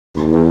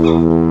Good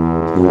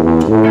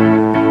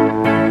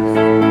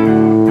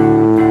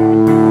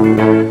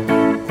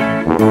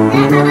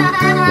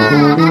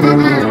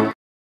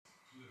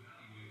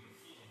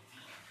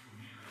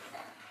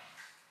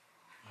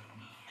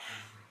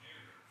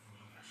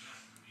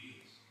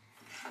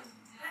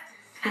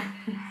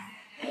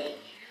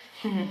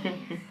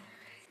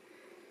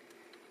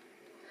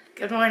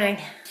morning.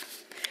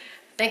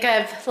 I think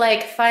I've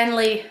like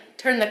finally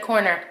turned the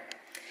corner.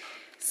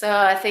 So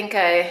I think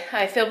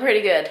I feel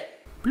pretty good.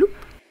 Bloop.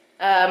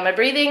 My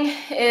breathing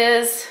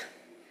is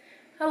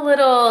a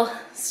little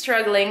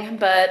struggling,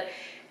 but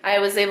I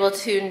was able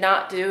to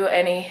not do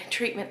any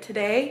treatment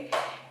today.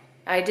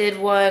 I did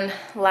one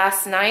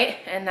last night,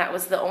 and that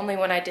was the only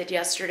one I did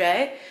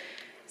yesterday.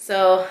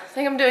 So I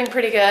think I'm doing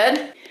pretty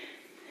good.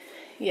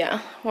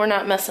 Yeah, we're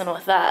not messing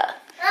with that.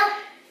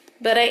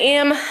 But I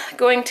am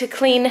going to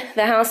clean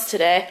the house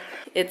today.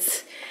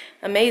 It's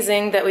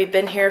amazing that we've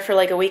been here for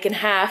like a week and a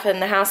half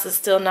and the house is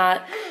still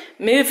not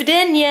moved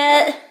in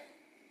yet.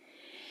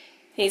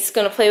 He's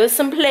gonna play with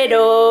some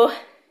Play-Doh.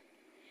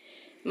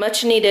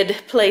 Much needed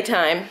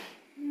playtime.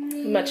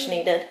 Much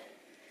needed.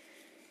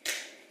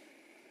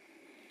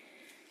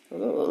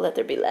 Ooh, let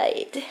there be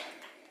light.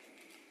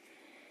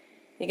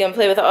 You gonna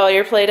play with all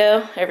your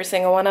Play-Doh? Every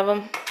single one of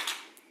them?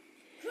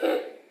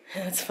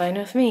 That's fine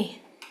with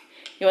me.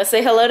 You want to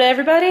say hello to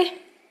everybody?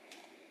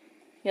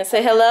 You want to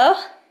say hello?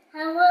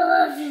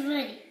 Hello,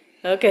 everybody.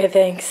 Okay,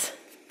 thanks.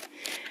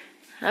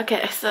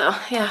 Okay, so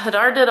yeah,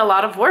 Hadar did a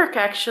lot of work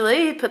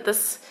actually. He put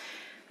this,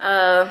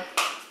 put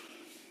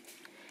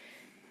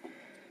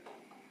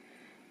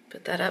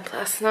that up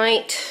last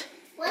night.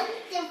 What's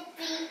the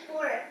fee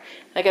for?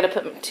 I gotta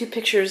put 2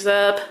 pictures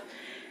up.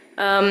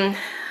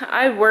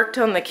 I worked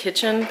on the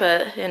kitchen,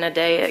 but in a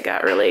day it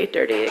got really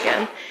dirty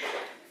again.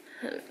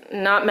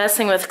 Not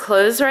messing with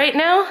clothes right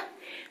now,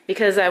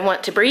 because I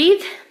want to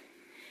breathe.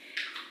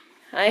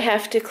 I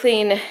have to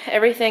clean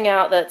everything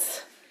out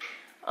that's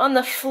on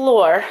the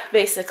floor,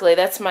 basically.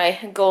 That's my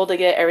goal, to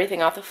get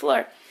everything off the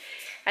floor.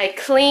 I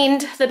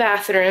cleaned the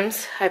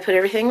bathrooms, I put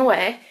everything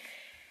away,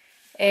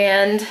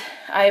 and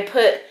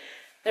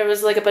there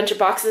was like a bunch of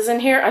boxes in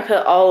here, I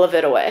put all of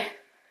it away.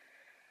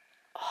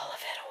 All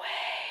of it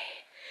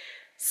away.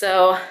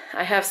 So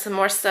I have some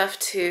more stuff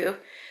to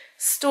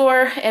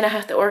store, and I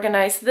have to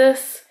organize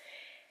this.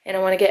 And I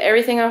want to get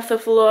everything off the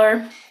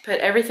floor, put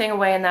everything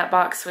away in that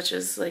box, which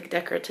is like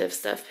decorative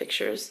stuff,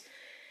 pictures.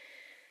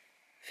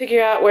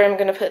 Figure out where I'm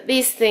going to put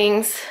these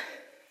things.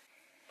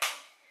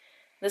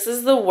 This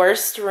is the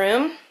worst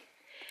room.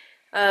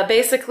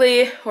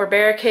 Basically, we're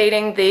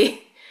barricading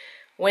the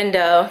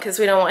window because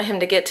we don't want him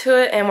to get to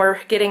it, and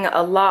we're getting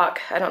a lock.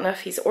 I don't know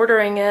if he's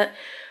ordering it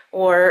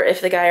or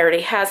if the guy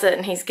already has it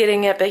and he's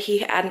getting it, but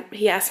he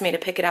asked me to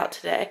pick it out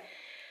today.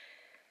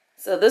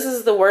 So this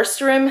is the worst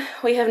room.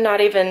 We have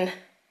not even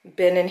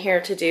been in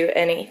here to do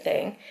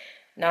anything.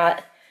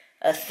 Not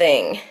a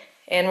thing.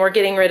 And we're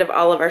getting rid of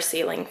all of our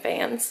ceiling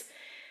fans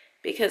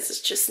because it's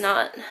just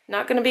not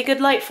going to be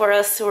good light for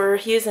us, so we're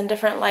using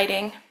different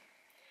lighting.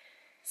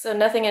 So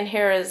nothing in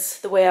here is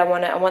the way I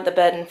want it. I want the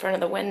bed in front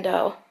of the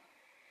window.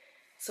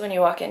 So when you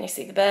walk in, you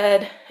see the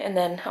bed, and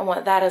then I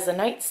want that as a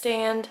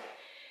nightstand.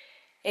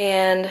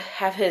 And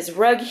have his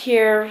rug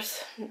here.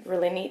 It's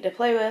really neat to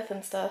play with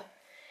and stuff.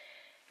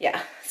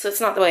 Yeah, so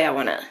it's not the way I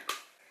want it.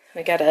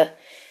 We gotta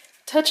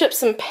touch up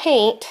some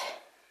paint.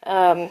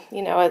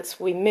 You know, as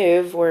we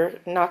move, we're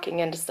knocking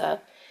into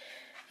stuff.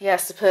 He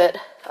has to put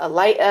a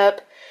light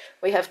up.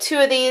 We have 2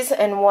 of these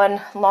and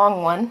 1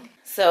 long one.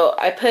 So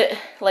I put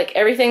like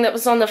everything that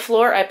was on the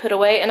floor, I put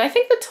away. And I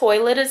think the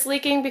toilet is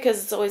leaking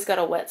because it's always got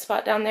a wet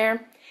spot down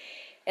there.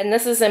 And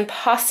this is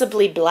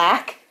impossibly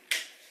black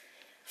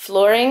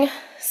flooring,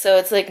 so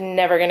it's like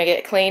never gonna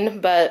get clean,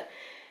 but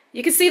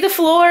you can see the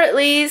floor at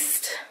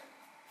least.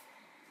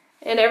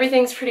 And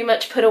everything's pretty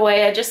much put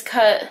away. I just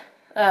cut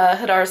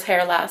Hadar's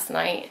hair last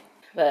night.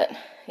 But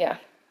yeah,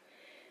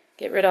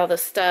 get rid of all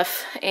this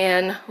stuff.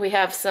 And we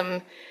have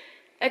some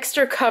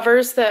extra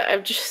covers that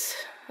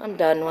I'm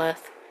done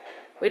with.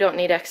 We don't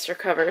need extra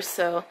covers,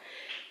 so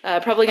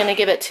probably gonna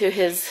give it to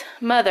his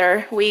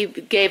mother. We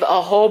gave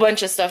a whole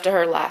bunch of stuff to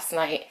her last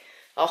night.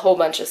 A whole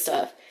bunch of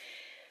stuff.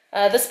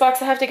 This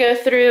box I have to go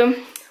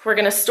through. We're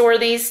gonna store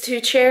these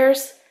 2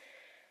 chairs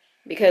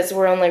because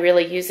we're only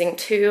really using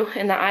 2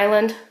 in the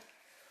island.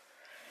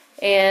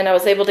 And I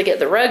was able to get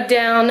the rug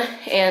down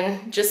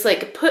and just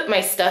like put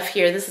my stuff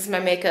here. This is my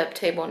makeup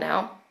table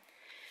now.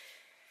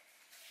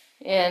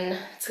 And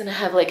it's gonna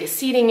have like a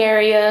seating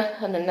area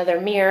and another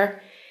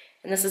mirror.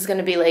 And this is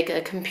gonna be like a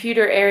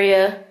computer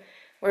area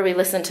where we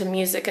listen to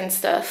music and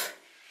stuff.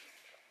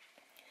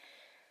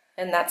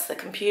 And that's the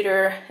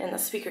computer and the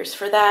speakers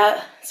for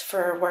that. It's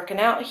for working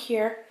out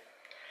here.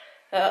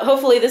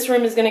 Hopefully this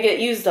room is gonna get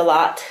used a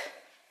lot.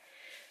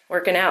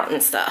 Working out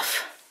and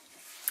stuff.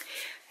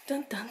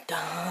 Dun, dun,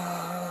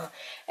 dun.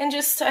 And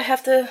just, I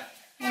have to,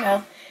 you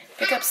know,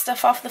 pick up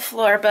stuff off the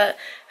floor, but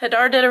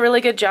Hadar did a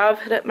really good job.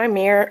 Put up my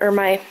mirror, or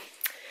my,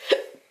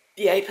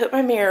 yeah, he put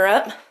my mirror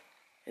up.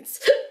 It's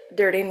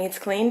dirty, needs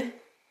cleaned.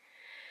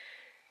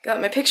 Got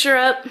my picture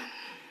up.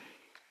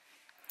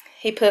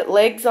 He put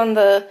legs on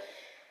the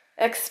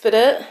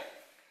Expedit,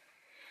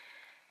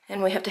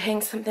 and we have to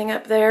hang something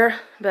up there,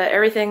 but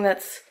everything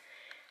that's,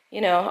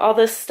 you know, all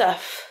this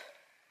stuff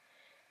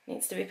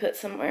needs to be put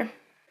somewhere.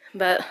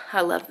 But I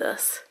love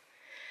this.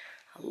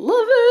 I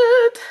love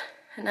it!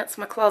 And that's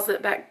my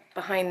closet back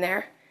behind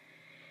there.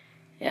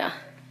 Yeah.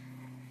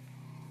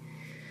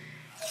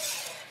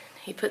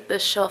 He put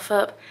this shelf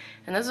up,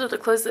 and those are the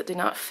clothes that do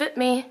not fit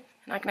me,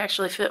 and I can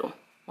actually fit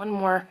one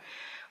more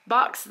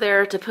box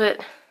there to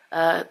put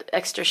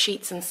extra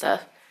sheets and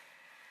stuff.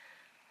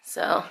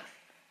 So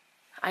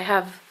I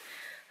have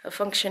a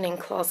functioning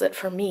closet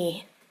for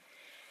me,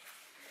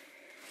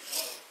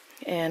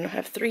 and I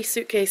have 3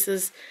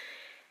 suitcases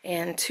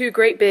and 2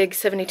 great big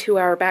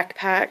 72-hour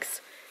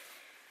backpacks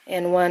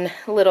and 1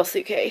 little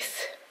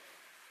suitcase.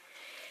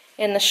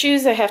 And the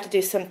shoes I have to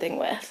do something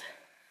with.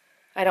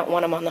 I don't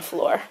want them on the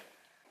floor.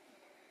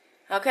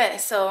 Okay,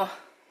 so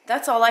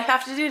that's all I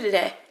have to do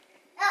today.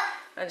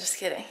 I'm just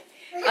kidding.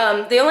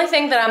 The only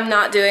thing that I'm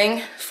not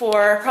doing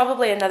for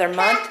probably another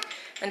month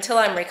until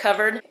I'm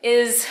recovered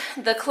is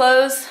the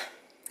clothes.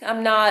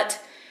 I'm not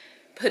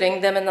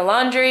putting them in the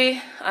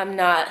laundry. I'm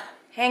not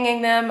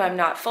hanging them. I'm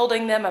not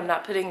folding them. I'm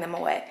not putting them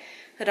away.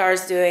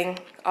 Hadar's doing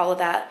all of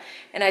that.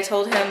 And I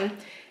told him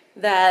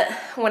that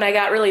when I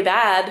got really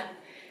bad,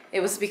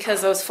 it was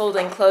because I was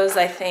folding clothes,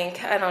 I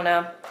think. I don't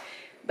know.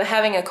 But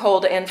having a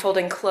cold and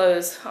folding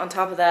clothes on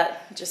top of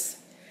that, just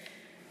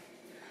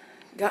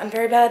gotten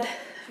very bad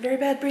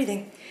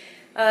breathing.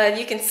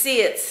 You can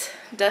see it's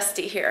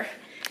dusty here.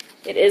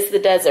 It is the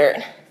desert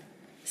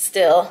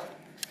still.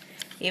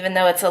 Even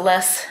though it's a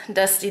less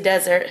dusty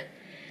desert,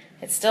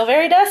 it's still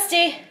very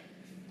dusty.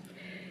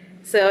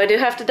 So I do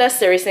have to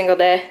dust every single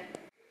day.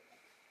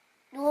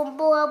 You want to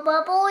blow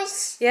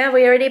bubbles? Yeah,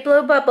 we already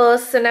blew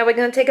bubbles, so now we're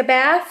gonna take a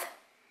bath?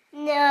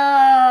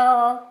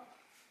 No.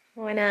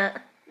 Why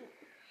not?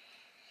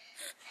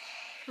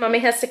 Mommy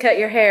has to cut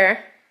your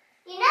hair.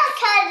 You're not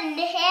cutting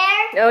the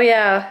hair. Oh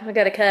yeah, we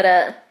gotta cut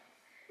it.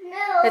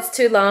 No. It's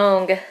too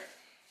long.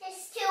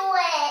 It's too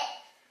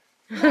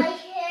wet. My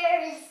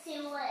hair is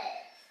too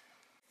wet.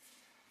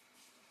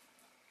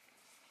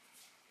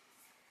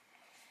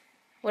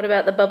 What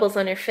about the bubbles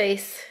on your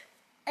face?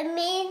 I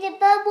mean the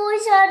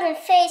bubbles on the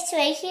face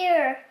right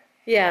here.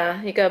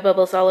 Yeah, you got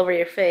bubbles all over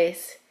your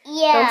face.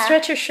 Yeah. Don't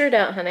stretch your shirt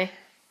out, honey.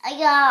 I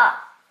got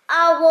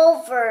all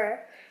over.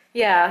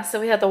 Yeah,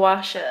 so we had to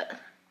wash it.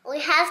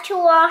 We have to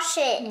wash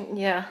it.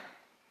 Yeah.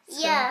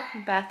 So, Yeah.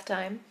 bath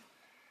time.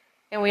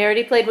 And we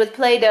already played with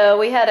Play-Doh.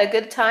 We had a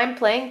good time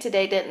playing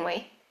today, didn't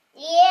we?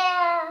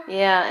 Yeah.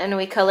 Yeah, and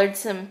we colored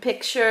some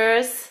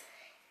pictures.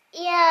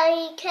 Yeah,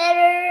 he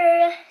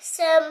colored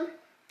some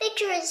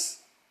pictures.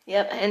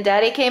 Yep, and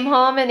Daddy came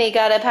home and he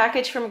got a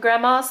package from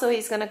Grandma, so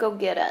he's gonna go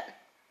get it.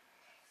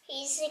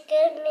 He's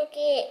gonna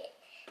get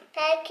a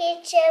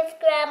package of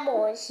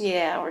Grandma's.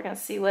 Yeah, we're gonna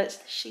see what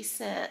she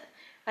sent.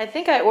 I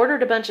think I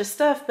ordered a bunch of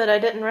stuff, but I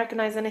didn't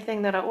recognize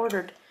anything that I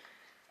ordered.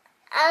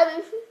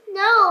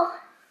 No.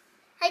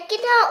 I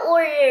get that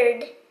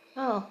ordered.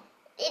 Oh.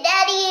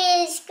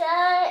 Daddy's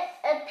got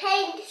a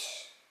paint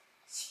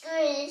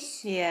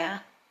screws. Yeah.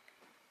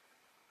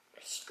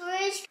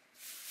 Screws.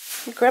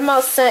 Grandma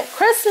sent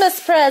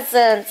Christmas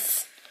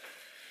presents.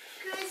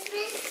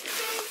 Christmas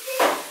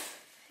presents.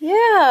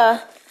 Yeah.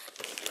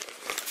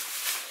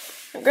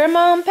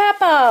 Grandma and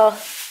Papa.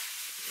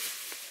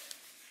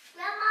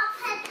 Grandma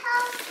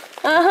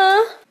Peppa.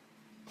 Uh-huh.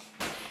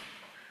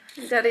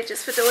 Daddy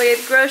just put away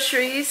his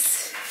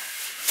groceries.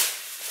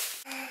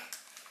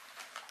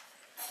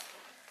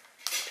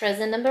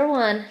 Present number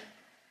 1.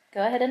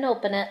 Go ahead and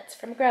open it. It's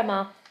from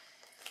Grandma.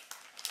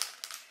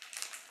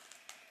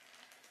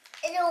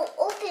 It'll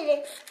open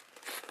it.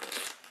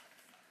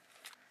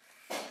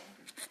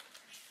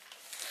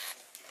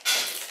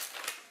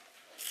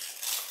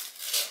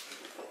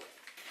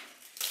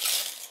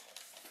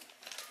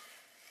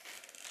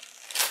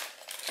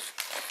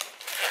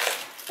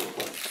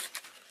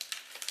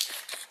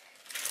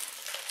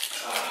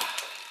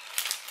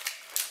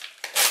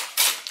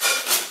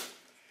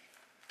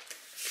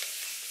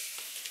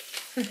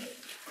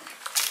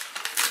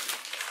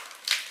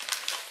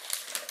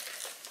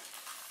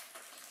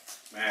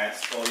 May I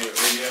spoil you a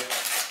video?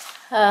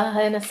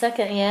 In a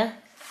second, yeah.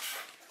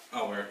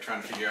 Oh, we're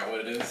trying to figure out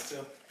what it is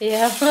still?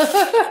 Yeah.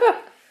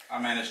 I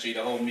managed to eat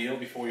a whole meal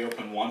before we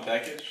opened one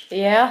package.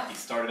 Yeah. He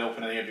started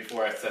opening it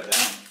before I sat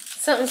down.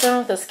 Something's wrong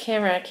with this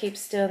camera. It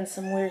keeps doing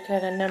some weird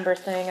kind of number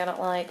thing I don't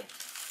like.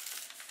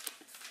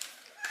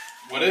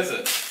 What is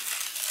it?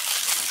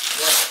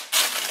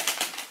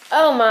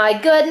 Oh my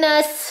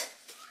goodness.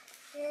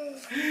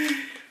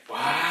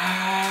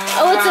 Wow.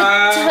 Oh, it's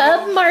a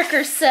tub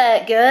marker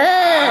set. Good.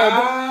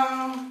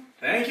 Wow.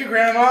 Thank you,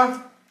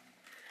 Grandma.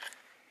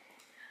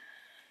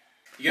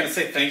 You gonna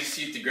say thanks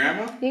to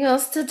Grandma? You going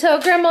to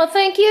tell Grandma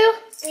thank you?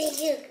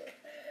 Thank you.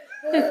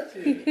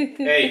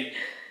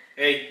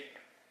 Hey,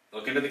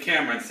 look into the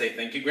camera and say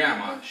thank you,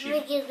 Grandma. She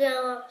Thank you,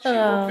 Grandma.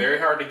 worked very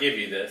hard to give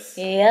you this.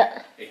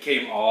 Yeah. It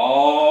came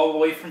all the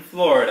way from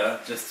Florida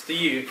just to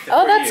you.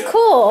 Oh, that's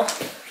cool.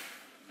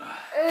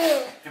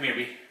 Come here,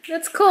 B.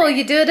 That's cool.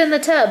 You do it in the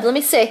tub. Let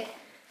me see.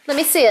 Let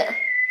me see it.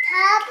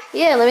 Tub?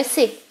 Yeah, let me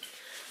see.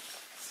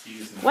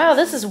 Wow,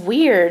 this is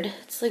weird.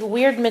 It's like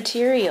weird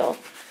material.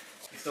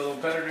 You still a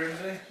little better during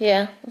the day?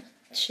 Yeah,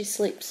 she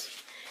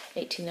sleeps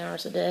 18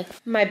 hours a day.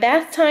 My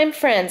bath time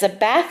friends, a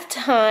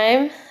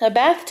bathtub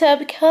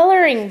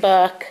coloring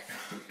book.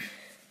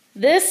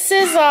 This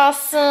is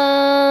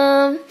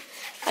awesome.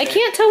 I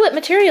can't tell what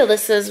material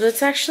this is, but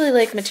it's actually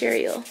like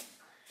material.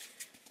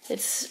 It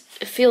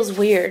feels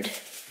weird.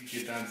 You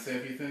get down to say a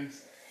few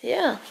things?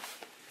 Yeah.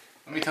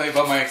 Let me tell you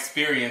about my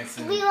experience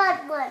in We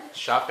want one.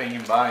 shopping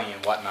and buying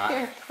and whatnot.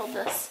 Here, hold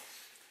this.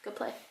 Go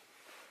play.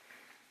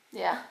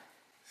 Yeah.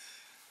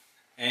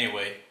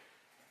 Anyway,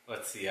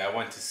 let's see. I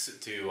went to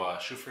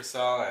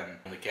Shufersal,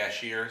 and the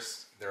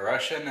cashiers, they're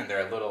Russian, and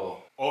they're a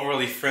little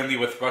overly friendly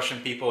with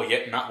Russian people,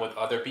 yet not with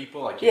other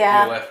people. Like, you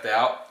feel left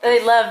out.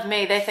 They love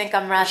me. They think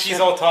I'm Russian. She's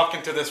all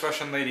talking to this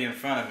Russian lady in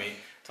front of me.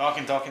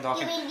 Talking.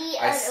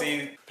 I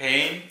see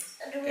paying,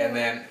 and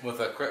then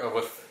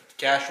with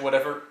cash or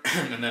whatever,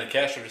 and then a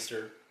cash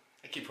register.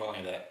 I keep calling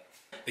it that.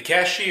 The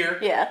cashier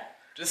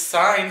just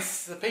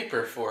signs the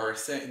paper for her,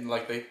 saying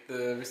like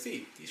the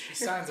receipt. She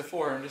signs it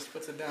for her and just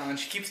puts it down. And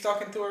she keeps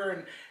talking to her,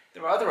 and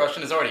the other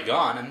Russian is already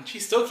gone, and she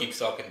still keeps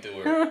talking to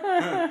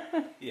her.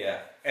 Yeah.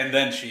 And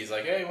then she's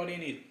like, "Hey, what do you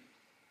need?"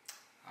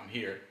 I'm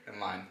here in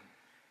line.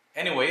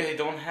 Anyway, they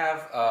don't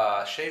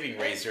have shaving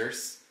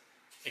razors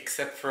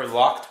except for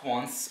locked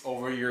ones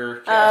over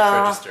your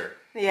cash register.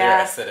 Yeah.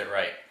 There, I said it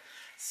right.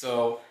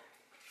 So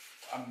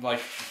I'm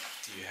like,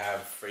 "Do you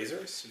have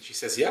razors?" And she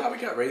says, "Yeah, we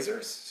got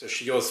razors." So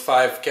she goes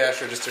 5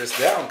 cash registers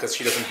down because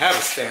she doesn't have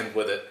a stand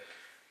with it.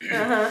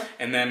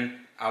 And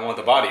then I want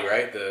the body,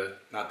 right?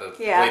 Not the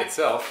blade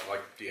itself.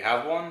 Like, "Do you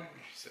have one?"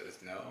 She says,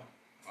 "No."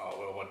 "Oh,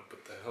 well, what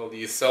the hell do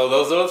you sell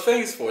those little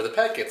things for? The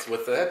packets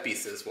with the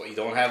headpieces." "Well, you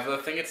don't have the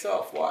thing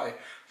itself. Why?"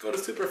 "Go to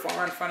Super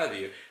Farmer in front of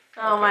you."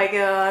 Oh my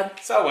god.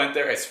 So I went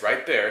there. It's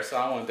right there. So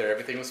I went there.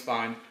 Everything was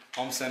fine.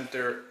 Home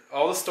center,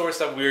 all the stores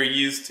that we're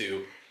used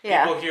to.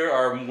 Yeah. People here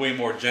are way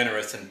more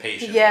generous and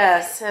patient.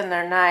 Yes, and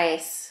they're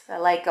nice. I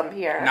like them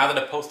here. Now that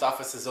the post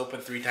office is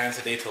open 3 times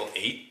a day till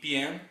 8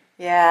 p.m.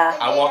 Yeah.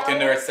 I walked in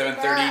there at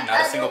 7:30.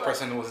 Not a single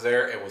person was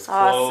there. It was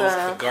closed.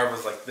 Awesome. The guard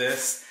was like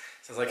this.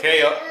 So I was like,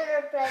 "Hey,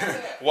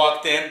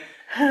 walked in,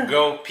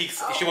 go peek."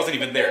 She wasn't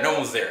even there. No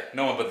one was there.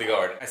 No one but the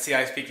guard. I see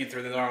eyes peeking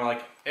through the door. I'm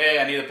like, "Hey,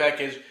 I need a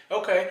package."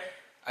 "Okay."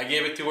 I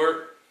gave it to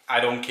her. I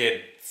don't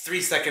kid.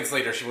 3 seconds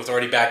later, she was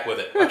already back with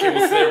it. Like, it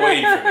was there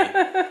waiting for me.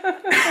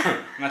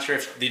 I'm not sure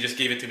if they just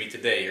gave it to me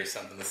today or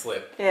something, the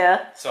slip.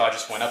 Yeah. So I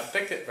just went up and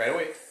picked it right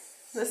away.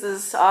 This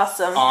is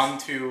awesome. On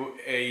to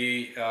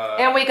a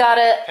and we got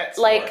it pet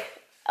store. like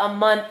a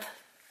month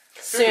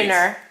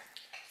sooner.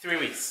 3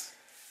 weeks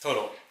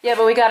total. Yeah,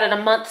 but we got it a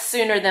month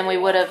sooner than we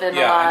would have in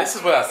a lot. And this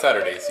is without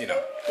Saturdays, you know.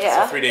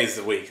 Yeah. So 3 days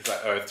a week,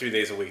 or 3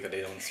 days a week that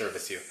they don't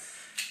service you.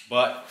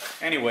 But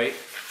anyway,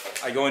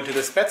 I go into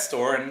this pet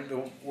store, and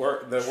the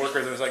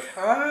workers are like,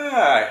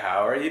 "Hi,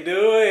 how are you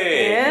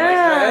doing?"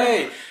 Yeah. Like,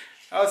 "Hey,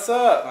 what's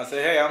up?" I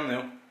say, "Hey, I'm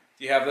new.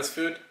 Do you have this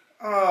food?"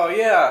 "Oh,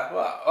 yeah.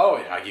 Well, oh,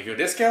 I give you a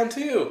discount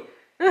too."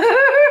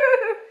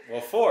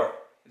 "Well, 4.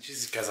 And she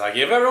says, "Because I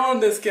give everyone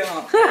a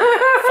discount."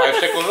 5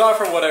 shekels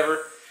off or whatever.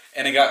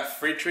 And I got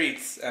free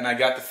treats, and I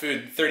got the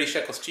food 30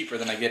 shekels cheaper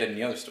than I get it in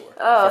the other store.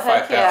 Oh, for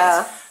 5 heck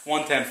yeah. pounds.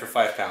 110 for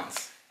 5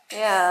 pounds.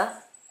 Yeah.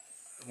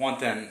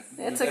 110.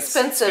 It's That's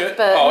expensive, good.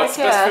 but oh, it's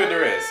the heck best yeah. food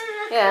there is.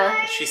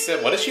 Yeah. She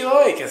said, "What does she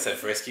like?" I said,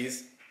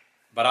 "Friskies."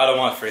 "But I don't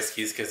want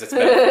Friskies because it's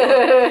bad for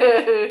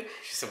her."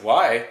 She said,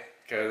 "Why?"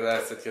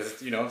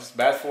 Because you know, it's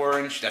bad for her,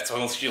 and that's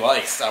all she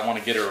likes. I want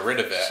to get her rid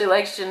of that. She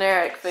likes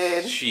generic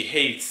food. She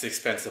hates the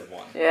expensive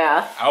one.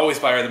 Yeah. I always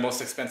buy her the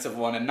most expensive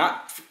one, and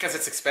not because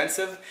it's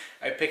expensive.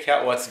 I pick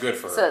out what's good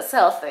for her. So it's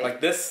healthy. Like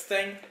this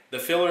thing, the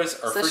fillers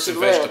are So fruits she and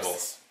lives.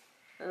 vegetables.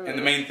 And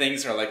the main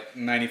things are like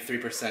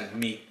 93%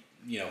 meat,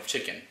 you know,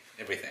 chicken,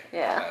 everything.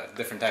 Yeah.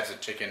 Different types of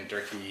chicken,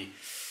 turkey,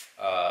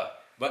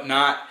 but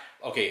not,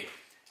 okay,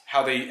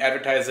 how they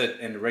advertise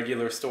it in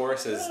regular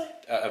stores is,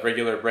 a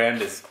regular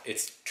brand is,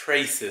 it's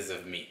traces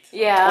of meat.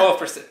 Yeah.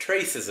 12%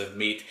 traces of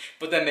meat,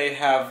 but then they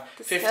have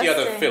 50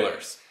 other Disgusting.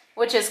 fillers.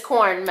 Which is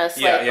corn, most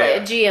Yeah, likely. yeah.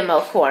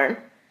 GMO corn.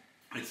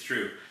 It's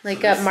true. They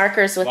So got this-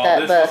 markers with well, that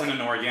this book.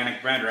 wasn't an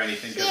organic brand or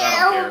anything because She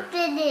I don't care.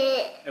 opened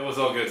it. It was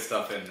all good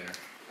stuff in there.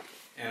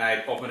 And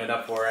I opened it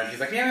up for her, and she's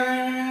like,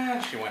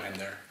 "Yeah." She went in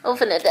there.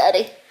 Open it,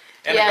 Daddy.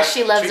 And I Yeah, got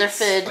she loves her treats.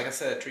 food. Like I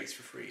said, treats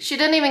for free. She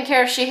doesn't even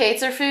care if she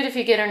hates her food. If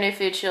you get her new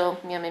food, she'll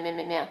meow, meow, meow,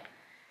 meow, meow.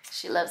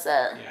 She loves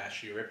that. Yeah,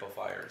 she ripple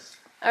fires.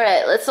 All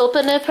right, let's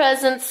open the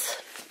presents.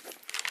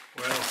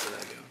 Where else did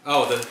I go?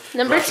 Oh, the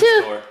Number Russian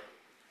 2. store.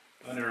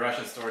 I went to the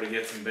Russian store to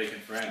get some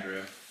bacon for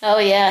Andrea. Oh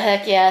yeah,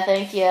 heck yeah,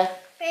 thank you.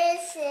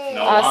 Listen.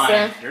 No Awesome.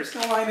 line. There's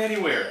no line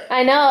anywhere.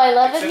 I know, I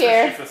love it Except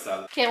here. for Shifra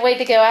salad. Can't wait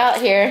to go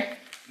out here.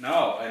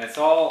 No, and it's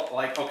all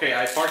like, okay,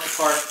 I parked the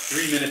car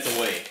 3 minutes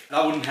away.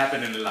 That wouldn't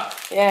happen in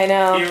Eilat. Yeah, I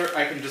know. Here,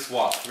 I can just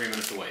walk 3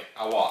 minutes away.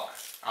 I walked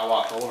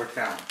all over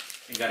town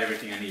and got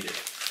everything I needed.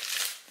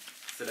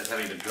 Instead of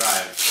having to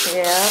drive.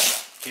 Yeah.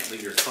 Can't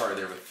leave your car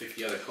there with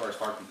 50 other cars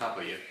parked on top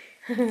of you.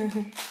 So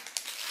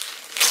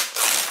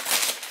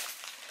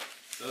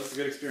it's a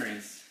good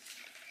experience.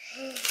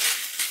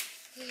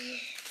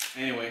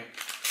 Anyway.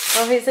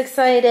 Oh, he's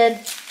excited.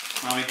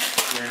 Mommy,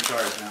 you're in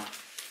charge now.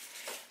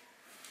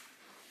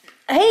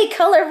 Hey,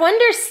 Color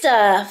Wonder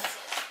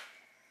stuff.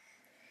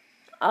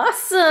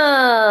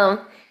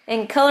 Awesome.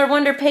 And Color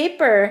Wonder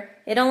paper.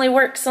 It only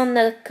works on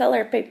the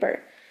color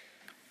paper.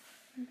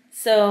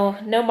 So,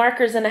 no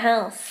markers in the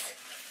house.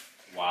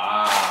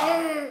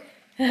 Wow.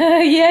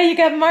 Yeah, you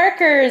got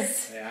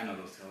markers. Yeah, I know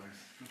those colors.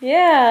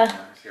 Yeah.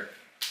 Markers here.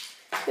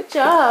 Good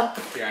job.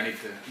 Here, I need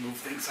to move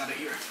things out of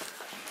here.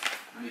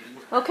 I need to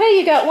work. Okay,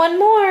 you got one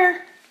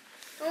more.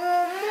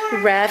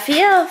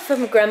 Raphael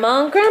from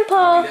Grandma and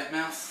Grandpa. See that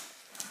mouse?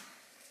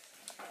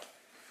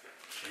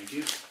 Thank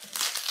you.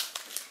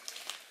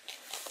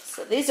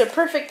 So these are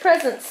perfect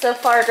presents so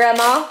far,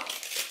 Grandma.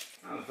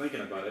 I was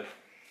thinking about it.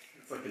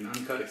 It's like an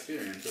uncut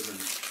experience, isn't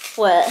it?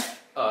 What?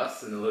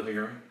 Us in the living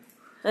room.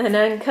 An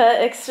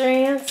uncut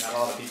experience? Not a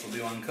lot of people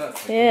do uncut.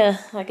 Like Yeah,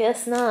 this. I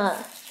guess not.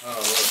 Oh,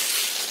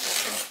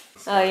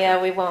 look. Oh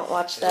yeah, we won't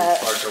watch It'll that.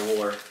 spark a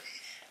war.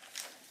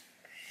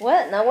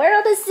 What in the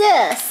world is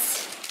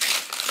this?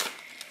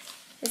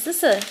 Is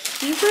this a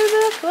Hebrew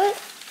book? What?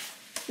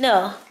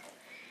 No.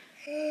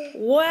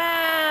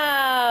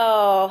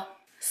 Wow!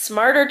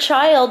 Smarter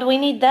Child, we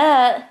need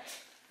that.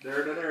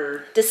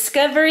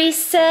 Discovery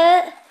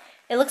set.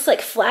 It looks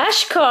like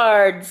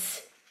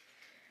flashcards.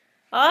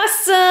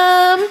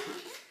 Awesome!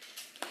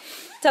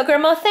 Tell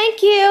Grandma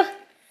thank you.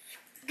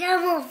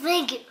 Grandma,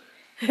 thank you.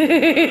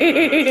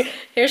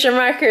 Here's your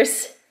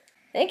markers.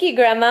 Thank you,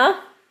 Grandma.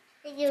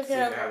 Thank you,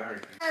 Grandma.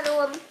 Another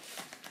one.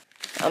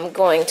 I'm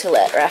going to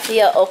let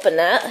Raphael open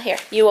that. Here,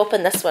 you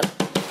open this one.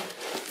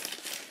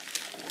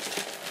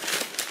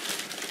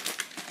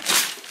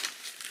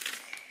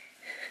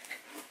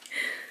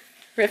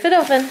 Rip it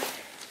open.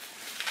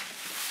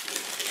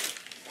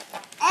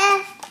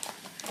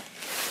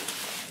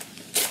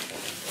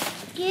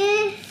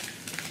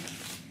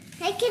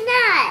 I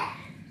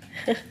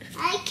cannot.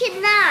 I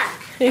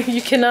cannot.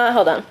 You cannot.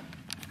 Hold on.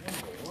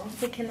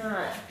 You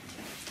cannot.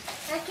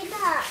 I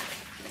cannot.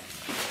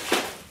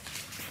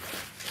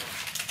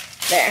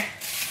 There.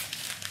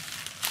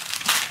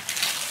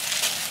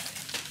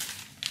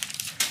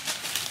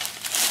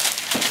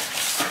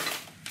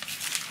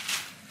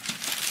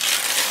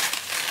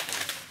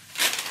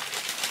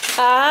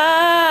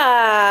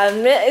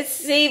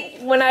 See,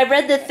 when I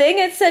read the thing,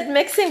 it said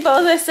mixing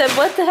bowls. I said,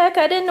 what the heck?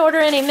 I didn't order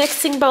any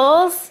mixing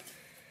bowls.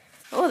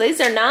 Oh,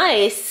 these are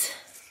nice.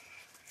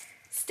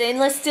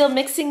 Stainless steel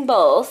mixing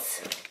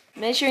bowls.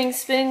 Measuring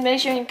spoon,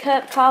 measuring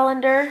cup,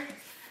 colander.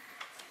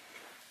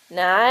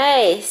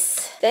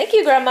 Nice. Thank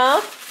you, Grandma.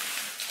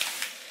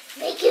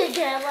 Thank you,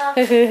 Grandma.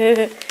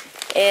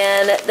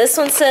 And this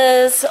one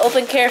says,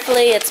 open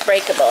carefully, it's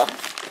breakable.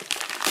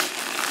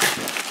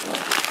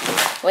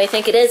 What do you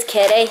think it is,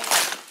 Kitty?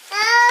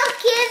 Oh,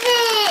 give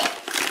it.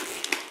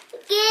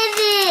 Give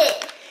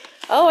it.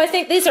 Oh, I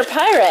think these are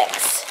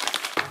Pyrex.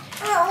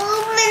 Oh,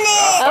 open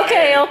it.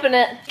 Okay, open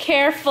it.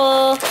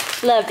 Careful.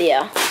 Love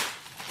you.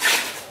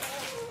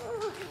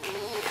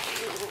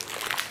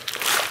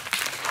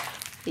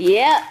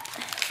 Yep.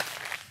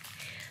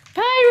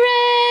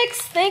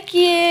 Pyrex. Thank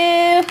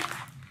you.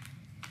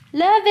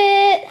 Love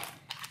it.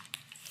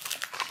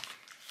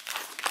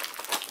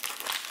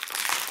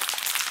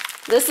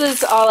 This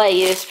is all I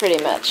use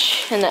pretty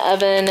much in the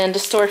oven and to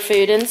store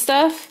food and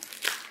stuff.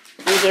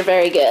 These are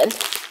very good.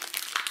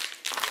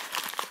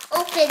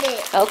 Open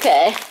it.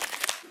 Okay.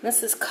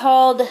 This is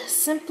called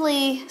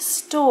Simply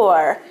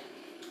Store.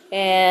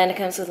 And it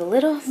comes with a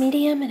little,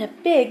 medium, and a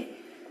big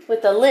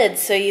with a lid.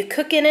 So you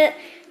cook in it,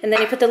 and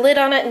then you put the lid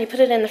on it, and you put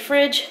it in the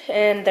fridge,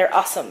 and they're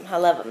awesome. I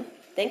love them.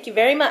 Thank you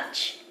very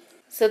much.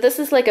 So this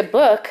is like a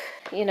book.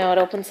 You know, it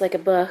opens like a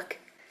book.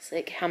 It's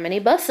like, how many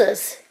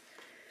buses?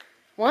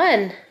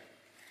 One.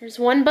 There's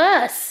one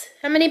bus.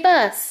 How many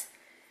bus?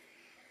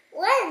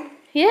 One.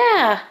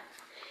 Yeah.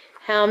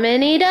 How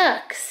many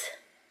ducks?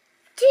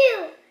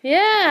 2.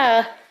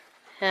 Yeah.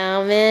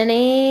 How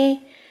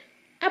many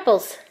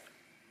apples?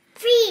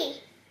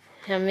 3.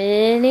 How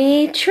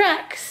many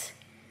trucks?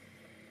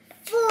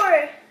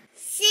 4.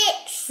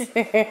 6.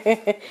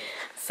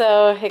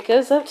 So it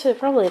goes up to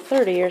probably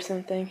 30 or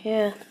something.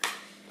 Yeah.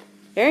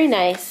 Very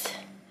nice.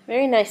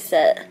 Very nice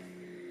set.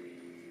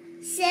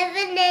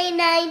 7, 8,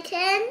 9,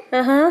 10.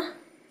 Uh-huh.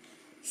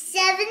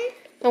 7.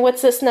 And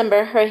what's this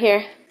number right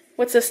here?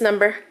 What's this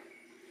number?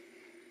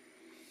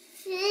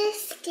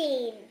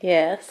 15.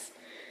 Yes.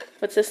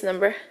 What's this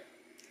number?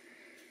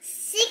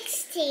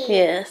 16.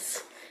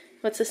 Yes.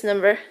 What's this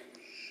number?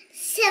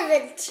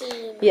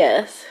 17.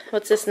 Yes.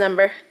 What's this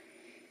number?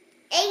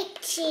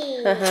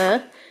 18. Uh-huh.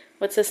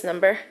 What's this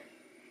number?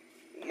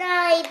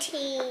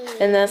 19.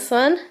 And this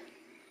one?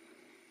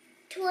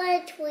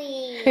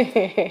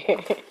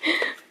 20.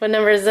 What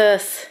number is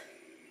this?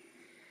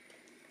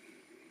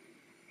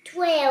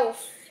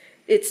 12.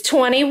 It's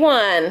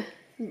 21,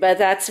 but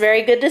that's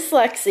very good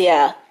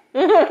dyslexia.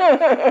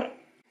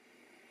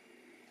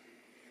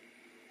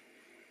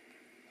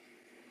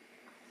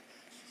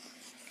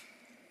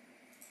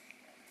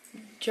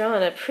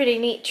 drawing a pretty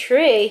neat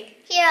tree.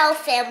 Here, I'll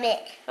film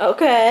it.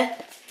 Okay.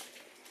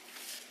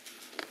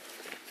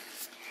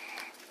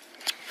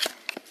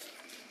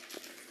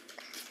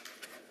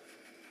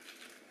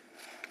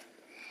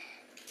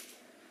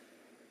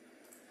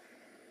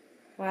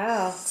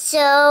 Wow.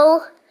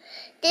 So,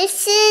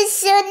 this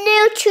is a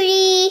new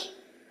tree.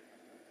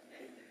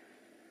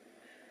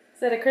 Is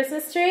that a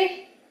Christmas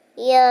tree?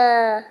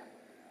 Yeah.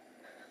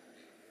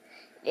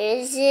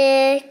 There's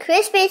a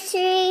Christmas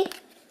tree.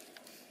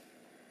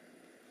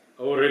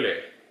 Oh, really?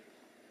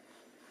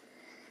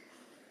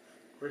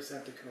 Where's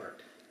that the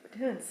cart?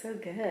 We're doing so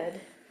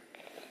good.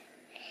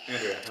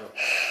 Andrea, help.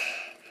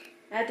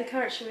 Add to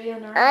cart, should we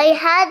on our... I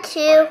had Buy to.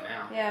 it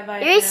now. Yeah, buy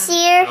it This now. I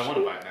year. don't want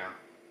to buy it now.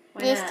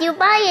 Why Yes, not? you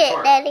buy it,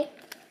 Cart. Daddy.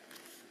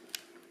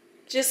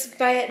 Just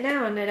buy it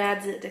now and it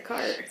adds it to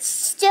cart.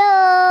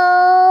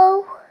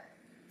 So,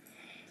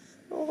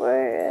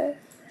 we're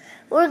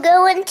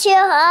going to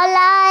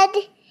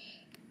Eilat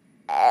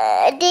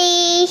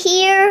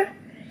here.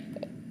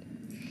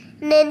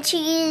 And then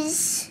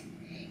she's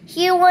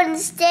here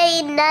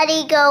Wednesday,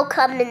 Nutty go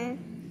coming.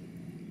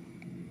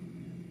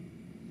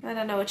 I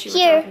don't know what you were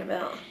Here. talking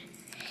about.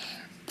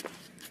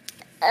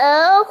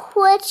 Oh,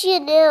 what you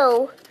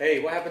know? Hey,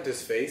 what happened to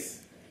his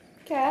face?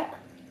 Cat.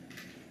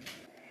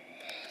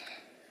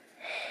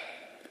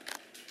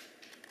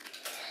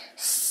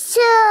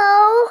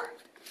 So,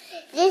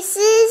 this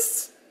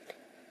is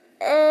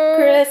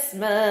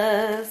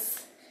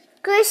Christmas.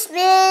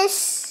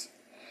 Christmas.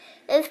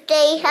 If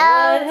they What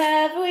have,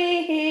 have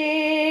we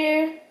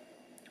here?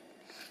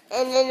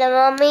 and then the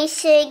mommy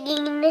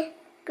singing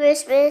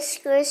Christmas,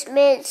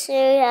 Christmas. We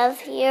have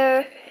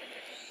here,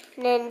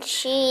 and then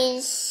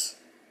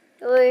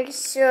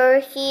we're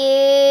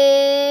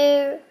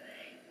here.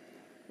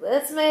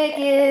 Let's make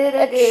it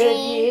a A good tree.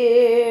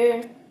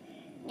 year.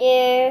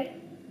 There,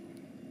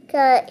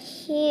 got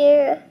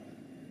here,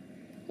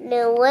 and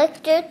the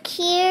electric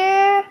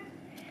here,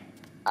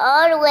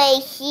 all the way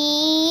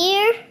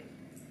here,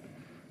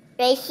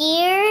 right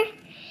here,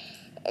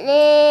 and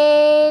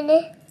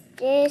then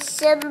there's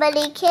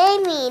somebody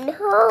coming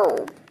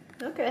home.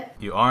 Okay.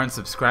 You aren't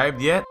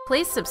subscribed yet?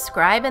 Please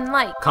subscribe and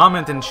like.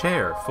 Comment and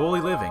share. Fully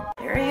Living.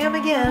 Here I am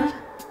again.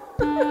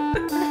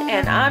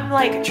 And I'm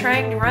like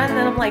trying to run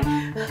and I'm like...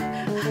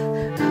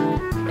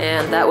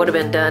 And that would have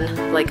been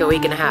done like a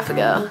week and a half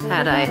ago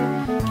had I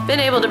been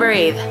able to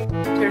breathe.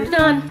 Turn it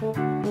on.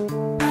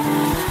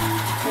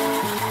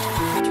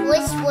 It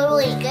was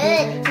really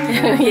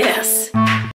good. Yes.